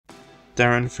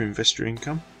Darren for Investor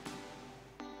Income.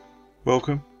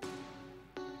 Welcome.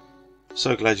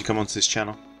 So glad you come onto this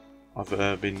channel.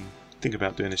 I've been thinking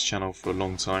about doing this channel for a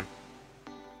long time,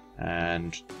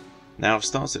 and now I've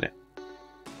started it.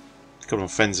 A couple of my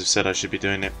friends have said I should be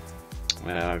doing it.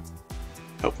 I've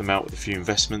helped them out with a few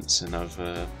investments, and I've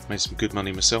made some good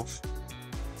money myself.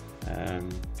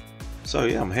 So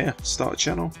yeah, I'm here to start a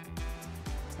channel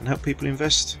and help people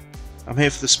invest. I'm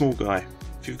here for the small guy.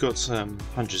 If you've got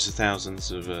hundreds of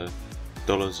thousands of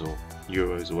dollars or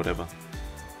euros or whatever,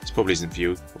 this probably isn't for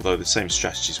you, although the same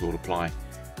strategies will apply.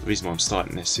 The reason why I'm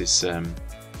starting this is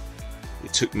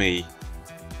it took me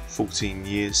 14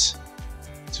 years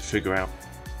to figure out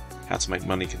how to make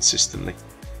money consistently,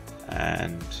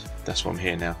 and that's why I'm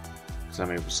here now, because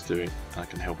I'm able to do it and I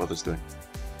can help others do it.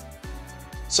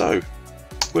 So,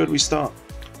 where do we start?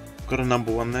 I've got a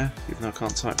number one there, even though I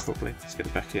can't type properly. Let's get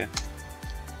it back here.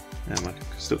 I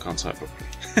still can't type properly.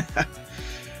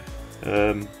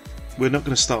 We're not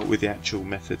going to start with the actual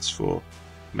methods for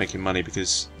making money,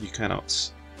 because you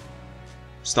cannot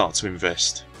start to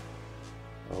invest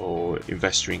or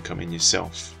invest your income in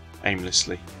yourself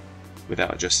aimlessly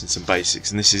without adjusting some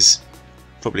basics, and this is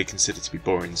probably considered to be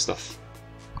boring stuff.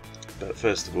 But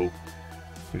first of all,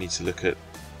 we need to look at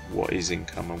what is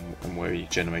income and where you're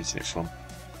generating it from.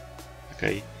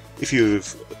 Okay, if you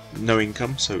have no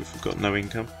income, so if you've got no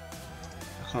income,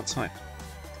 I can't type.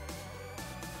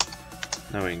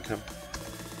 No income.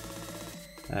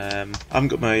 I haven't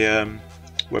got my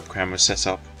web camera set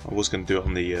up. I was going to do it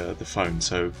on the phone,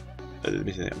 so at the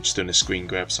minute I'm just doing a screen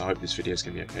grab, so I hope this video is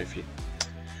going to be okay for you.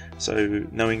 So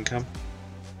no income.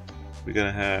 We're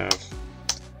going to have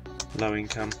low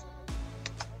income.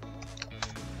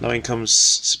 Low income's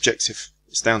subjective.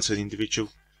 It's down to the individual.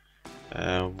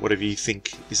 Whatever you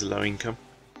think is a low income.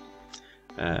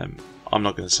 I'm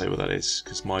not going to say what that is,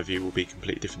 because my view will be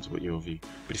completely different to what your view.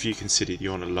 But if you consider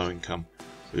you're on a low income,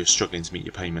 or you're struggling to meet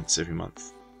your payments every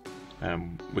month,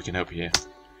 we can help you here.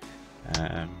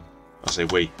 I say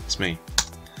we, it's me.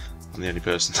 I'm the only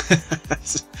person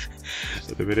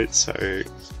at the minute. So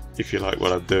if you like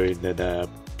what I'm doing, then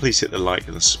please hit the like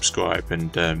and the subscribe,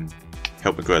 and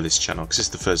help me grow this channel, because it's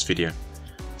the first video,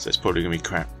 so it's probably going to be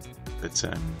crap. But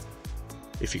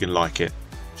if you can like it,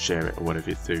 share it, or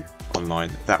whatever you do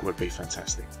online, that would be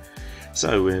fantastic.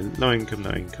 So we're low income,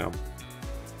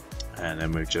 and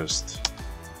then we're just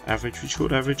average, which is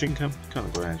called average income.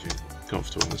 Can't go average,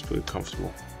 comfortable. Let's put it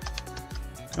comfortable.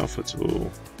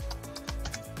 Comfortable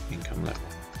income level.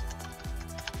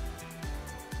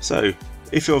 So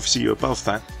if you're above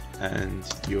that and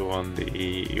you're on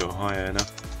your high earner,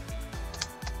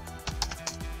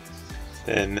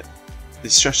 then the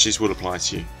strategies will apply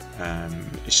to you.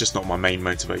 It's just not my main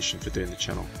motivation for doing the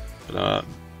channel, but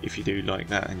if you do like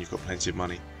that and you've got plenty of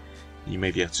money, you may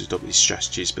be able to adopt these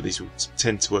strategies, but these will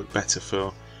tend to work better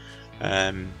for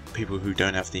people who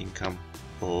don't have the income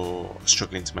or are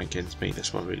struggling to make ends meet.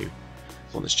 That's why I really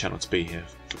want this channel to be here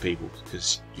for people,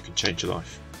 because you can change your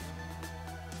life.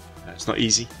 It's not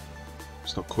easy,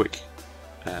 it's not quick,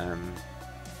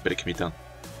 but it can be done.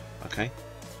 Okay,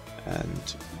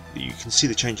 and you can see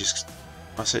the changes.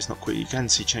 I say it's not quick, you can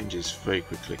see changes very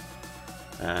quickly.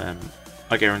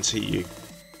 I guarantee you,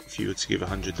 if you were to give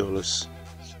 $100,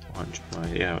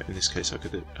 yeah, in this case I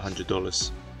could do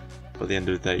 $100, by the end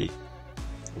of the day,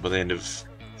 or by the end of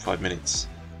 5 minutes,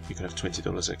 you could have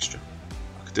 $20 extra.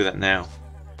 I could do that now.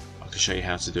 I could show you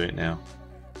how to do it now,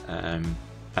 and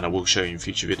I will show you in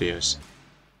future videos.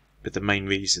 But the main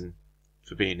reason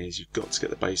for being here is you've got to get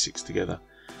the basics together.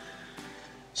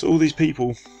 So all these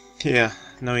people here,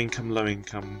 no income, low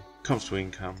income, comfortable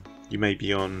income, you may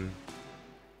be on,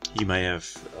 you may have,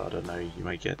 I don't know, you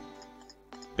may get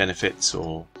benefits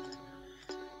or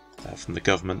from the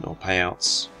government, or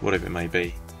payouts, whatever it may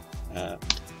be,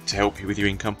 to help you with your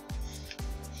income.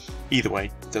 Either way,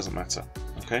 it doesn't matter.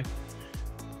 Okay,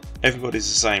 everybody's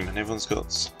the same, and everyone's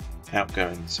got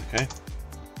outgoings. Okay,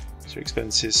 so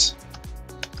expenses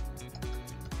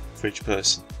for each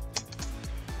person.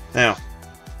 Now,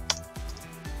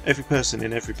 every person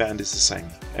in every band is the same.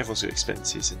 Everyone's got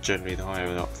expenses, and generally the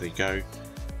higher up they go,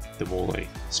 the more they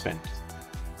spend.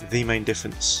 The main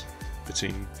difference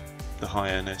between the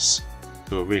high earners,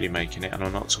 who are really making it, and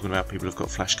I'm not talking about people who've got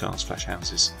flash cars, flash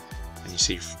houses, and you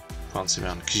see prancing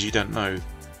around, because you don't know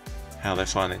how their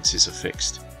finances are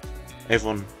fixed.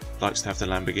 Everyone likes to have the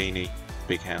Lamborghini,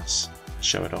 big house,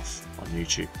 show it off on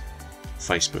YouTube,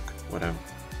 Facebook, whatever.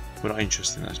 We're not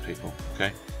interested in those people,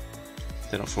 okay?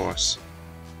 They're not for us,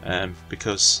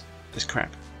 because it's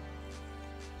crap.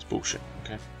 It's bullshit,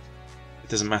 okay? It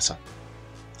doesn't matter.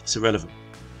 It's irrelevant.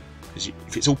 Because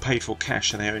if it's all paid for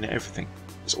cash and they own everything,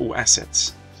 it's all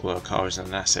assets, although a car isn't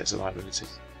an asset, it's a liability,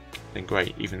 then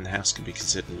great, even the house can be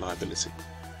considered a liability.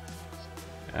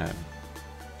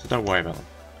 So don't worry about them.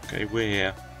 Okay, we're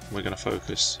here, we're going to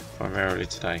focus primarily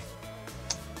today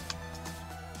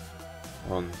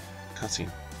on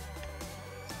cutting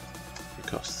your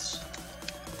costs,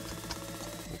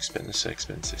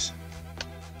 expenses.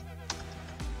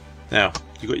 Now,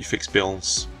 you've got your fixed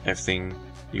bills, everything,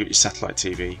 you've got your satellite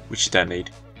TV, which you don't need.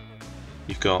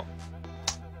 You've got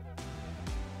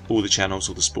all the channels,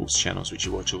 all the sports channels, which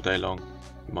you watch all day long.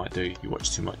 You might do, you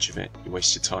watch too much of it, you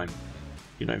waste your time,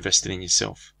 you're not investing in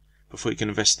yourself. Before you can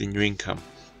invest in your income,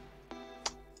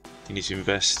 you need to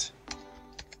invest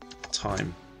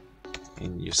time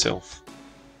in yourself.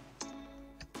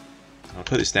 And I'll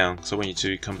put this down because I want you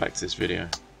to come back to this video.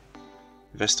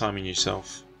 Invest time in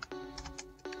yourself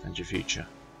and your future.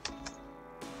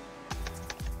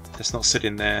 That's not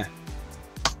sitting there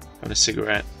having a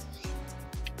cigarette,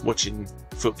 watching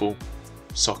football,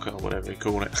 soccer, whatever you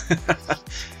call it.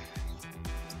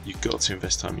 You've got to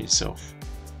invest time in yourself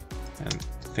and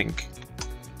think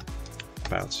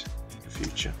about your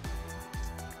future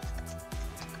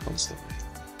constantly.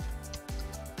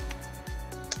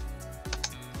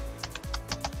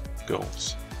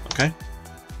 Goals, okay?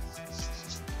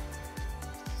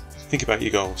 Think about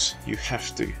your goals. You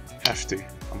have to.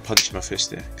 I'm punching my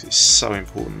fist here because it's so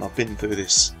important. I've been through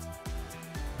this.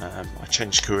 I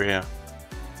changed career,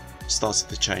 started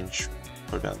to change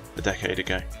probably about a decade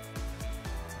ago,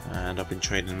 and I've been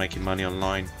trading and making money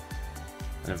online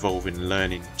and evolving and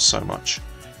learning so much.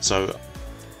 So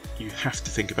you have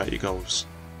to think about your goals.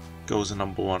 Goals are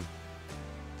number one.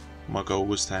 My goal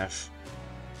was to have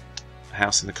a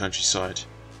house in the countryside,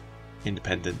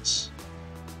 independence,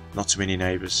 not too many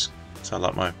neighbours, so I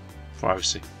like my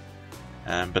privacy,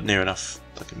 but near enough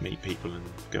I can meet people and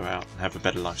go out and have a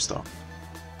better lifestyle.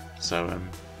 So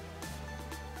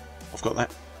I've got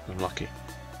that, I'm lucky.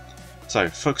 So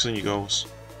focus on your goals,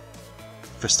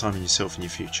 invest time in yourself and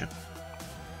your future,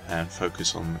 and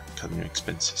focus on cutting your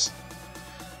expenses.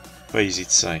 Very easy to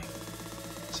say.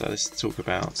 So let's talk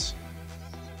about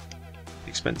the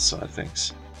expense side of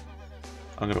things.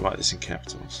 I'm going to write this in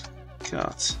capitals.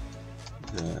 Cut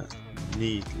the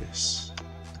needless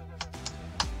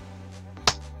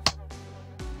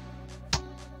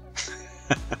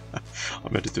I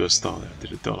meant to do a star there, I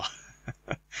did a dollar.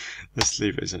 Let's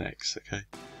leave it as an X, okay?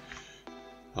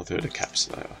 I'll do it in caps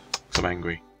later, because I'm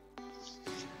angry.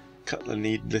 Cut the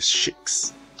needless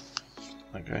shits.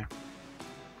 Okay.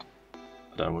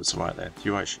 I don't know what's right there. Do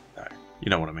you write shit? No. You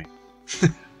know what I mean.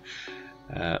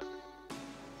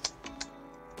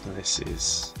 This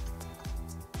is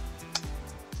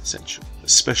essential,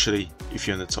 especially if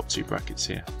you're in the top two brackets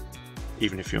here.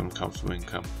 Even if you're on comfortable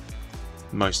income,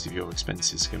 most of your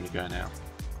expenses are going to be going out.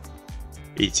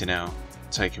 Eating out,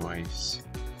 takeaways,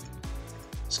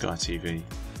 Sky TV,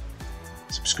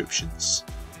 subscriptions.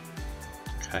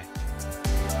 Okay.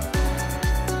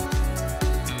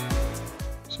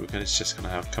 So we're going to just going to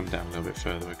have come down a little bit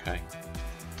further. Okay.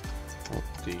 What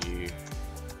do you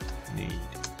need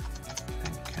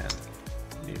and can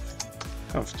live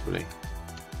comfortably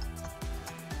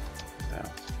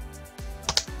without?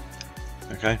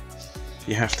 Okay.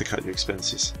 You have to cut your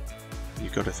expenses.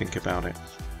 You've got to think about it.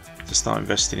 To start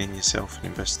investing in yourself and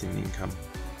investing in income,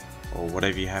 or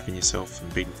whatever you have in yourself,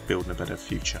 and building a better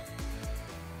future,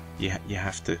 you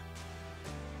have to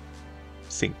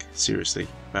think seriously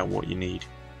about what you need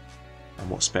and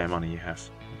what spare money you have.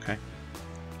 Okay.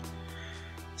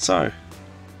 So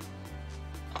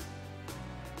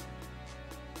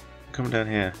coming down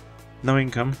here, no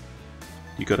income,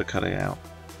 you got to cut it out.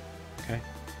 Okay.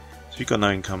 So if you've got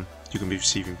no income, you can be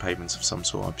receiving payments of some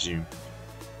sort, I presume.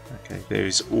 Okay, there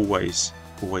is always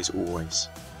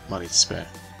money to spare.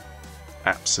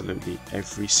 Absolutely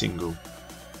every single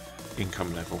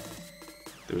income level,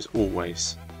 there is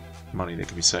always money that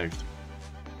can be saved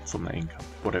from that income,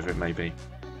 whatever it may be.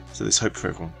 So there's hope for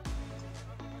everyone,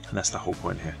 and that's the whole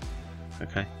point here.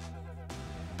 Okay,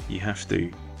 you have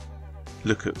to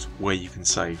look at where you can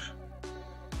save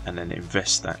and then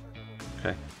invest that,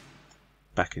 okay,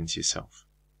 back into yourself.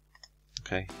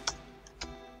 Okay,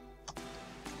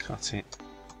 cut it,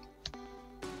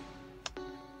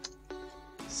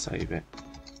 save it,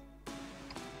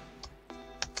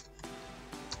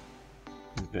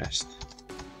 invest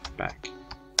back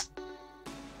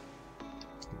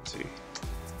into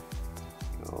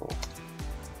your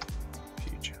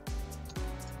future.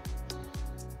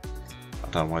 I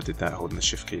don't know why I did that holding the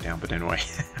shift key down, but anyway.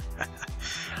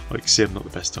 You can see I'm not the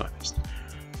best typist.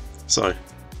 So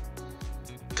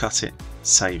cut it,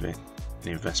 save it,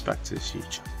 and invest back to the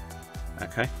future.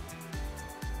 Okay?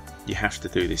 You have to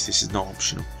do this. This is not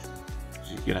optional.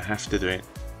 You're going to have to do it,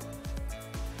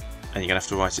 and you're going to have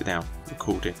to write it down,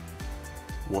 record it,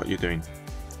 what you're doing,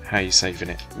 how you're saving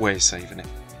it, where you're saving it.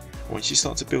 Once you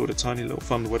start to build a tiny little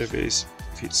fund, whatever it is,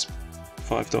 if it's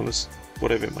 $5,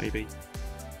 whatever it may be,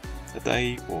 a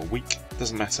day or a week,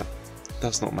 doesn't matter.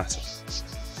 Does not matter.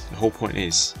 The whole point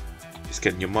is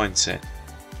getting your mindset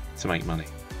to make money.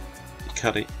 You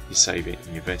cut it, you save it,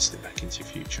 and you invest it back into your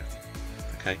future.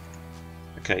 Okay?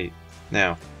 Okay,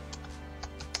 now,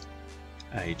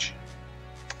 age.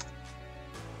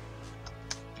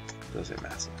 Does it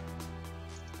matter?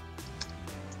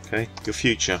 Okay, your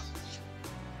future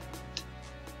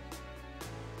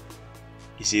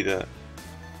is either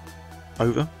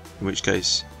over, in which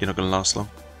case you're not going to last long,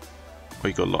 or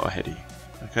you've got a lot ahead of you.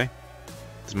 Okay?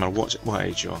 Doesn't matter what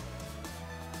age you are.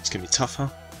 It's going to be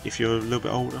tougher if you're a little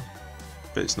bit older,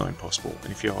 but it's not impossible.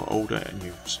 And if you're older and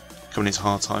you've coming into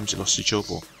hard times, you lost your job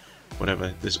or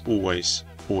whatever, there's always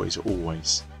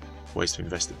ways to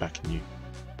invest it back in you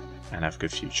and have a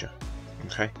good future.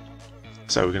 Okay?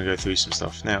 So we're going to go through some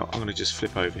stuff. Now I'm going to just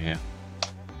flip over here.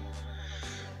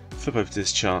 Flip over to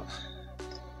this chart.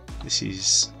 This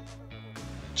is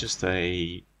just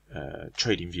a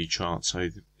trading view chart. So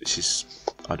this is,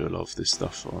 I do a lot of this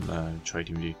stuff on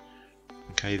trading view.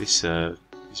 Okay, this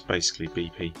is basically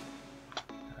BP,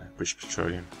 British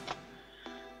Petroleum.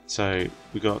 So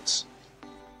we got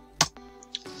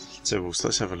several. So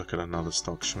let's have a look at another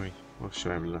stock, shall we? What should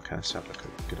we have a look at? Let's have a look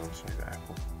at good old favourite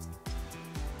Apple.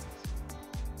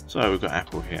 So we've got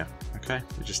Apple here. Okay,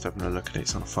 we're just having a look at it.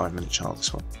 It's on a 5-minute chart.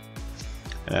 This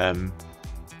one.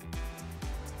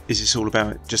 Is this all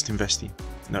about just investing?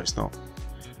 No, it's not.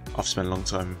 I've spent a long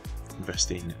time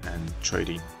investing and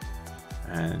trading,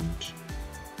 and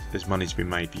there's money to be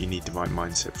made, but you need the right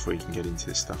mindset before you can get into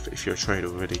this stuff. If you're a trader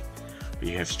already, or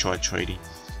you have tried trading,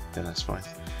 then that's fine.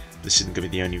 This isn't going to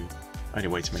be the only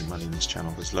way to make money in this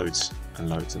channel. There's loads and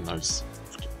loads and loads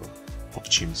of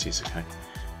opportunities. Okay,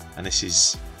 and this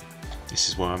is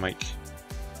where I make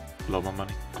a lot of my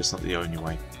money, but it's not the only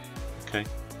way. Okay,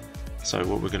 so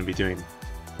what we're going to be doing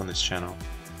on this channel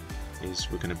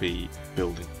is we're going to be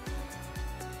building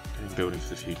for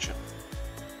the future.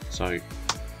 So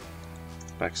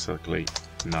basically,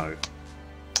 no,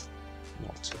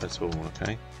 not at all.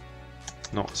 Okay,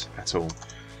 not at all.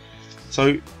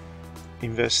 So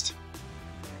invest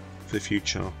for the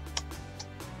future,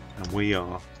 and we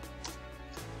are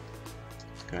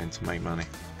going to make money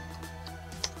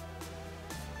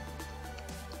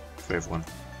for everyone.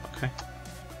 Okay,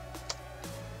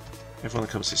 everyone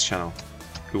that comes to this channel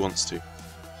who wants to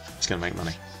is going to make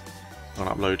money. I'm going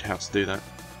to upload how to do that.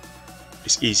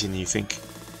 It's easier than you think.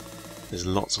 There's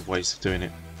lots of ways of doing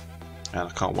it, and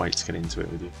I can't wait to get into it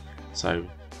with you. So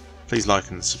please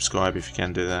like and subscribe if you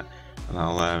can do that, and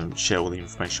I'll share all the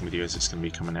information with you as it's going to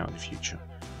be coming out in the future.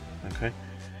 Okay,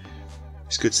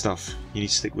 it's good stuff. You need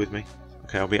to stick with me.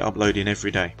 Okay, I'll be uploading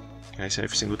every day. Okay, so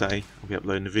every single day I'll be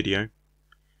uploading a video,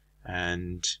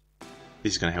 and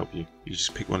this is going to help you. You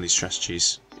just pick one of these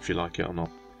strategies if you like it or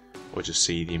not, or just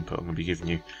see the input I'm going to be giving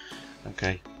you.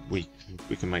 Okay, we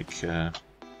can make some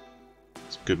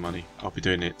good money. I'll be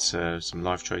doing it some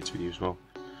live trades with you as well,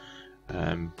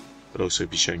 but also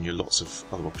be showing you lots of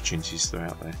other opportunities that are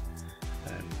out there,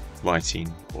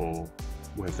 writing or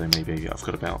wherever they may be. I've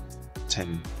got about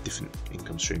 10 different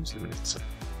income streams at the minute. So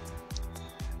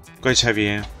great to have you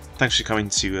here. Thanks for coming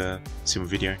to see my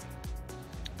video.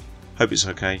 Hope it's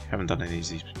okay. Haven't done any of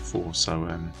these before, so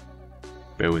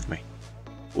bear with me.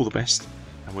 All the best,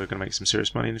 and we're going to make some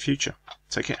serious money in the future.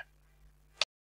 Take care.